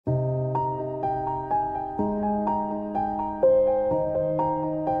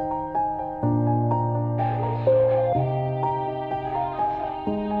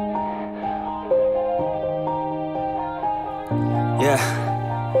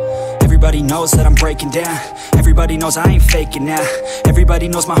Everybody knows that I'm breaking down. Everybody knows I ain't faking now. Everybody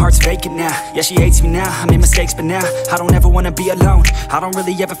knows my heart's vacant now. Yeah, she hates me now, I made mistakes but now I don't ever wanna be alone. I don't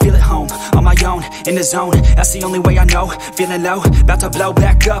really ever feel at home. On my own, in the zone, that's the only way I know. Feeling low, about to blow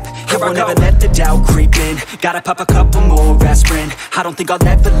back up. Here I won't ever let the doubt creep in. Gotta pop a couple more aspirin. I don't think I'll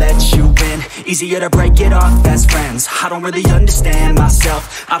ever let you in. Easier to break it off as friends. I don't really understand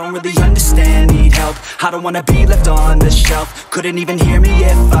myself. I don't really understand, need help. I don't wanna be left on the shelf. Couldn't even hear me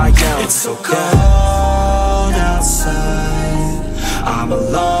if I yelled. It's so cold outside, I'm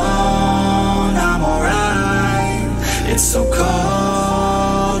alone, I'm alright. It's so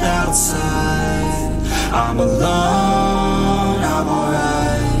cold outside, I'm alone, I'm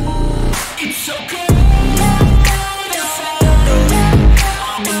alright. It's so cold.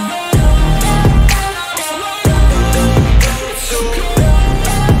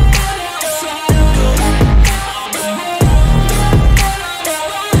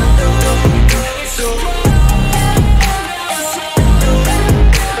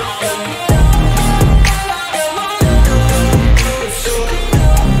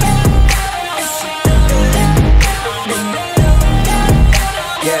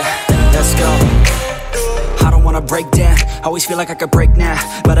 Break down, always feel like I could break now,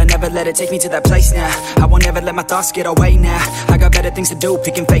 but I never let it take me to that place now. I won't ever let my thoughts get away now. I got better things to do,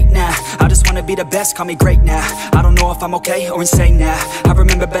 picking fate now. I just wanna be the best, call me great now. I don't know if I'm okay or insane now. I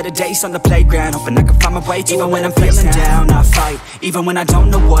remember better days on the playground, hoping I can find my way. Even when I'm feeling down, I fight. Even when I don't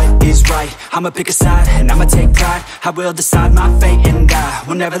know what is right, I'ma pick a side and I'ma take pride. I will decide my fate and I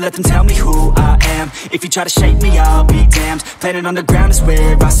will never let them tell me who I am. If you try to shape me, I'll be damned. Planet on the ground is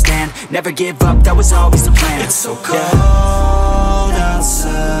where I stand. Never give up, that was always the plan. It's so cold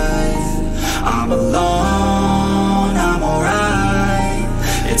outside, I'm alone, I'm alright.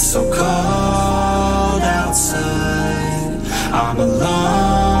 It's so cold outside, I'm alone.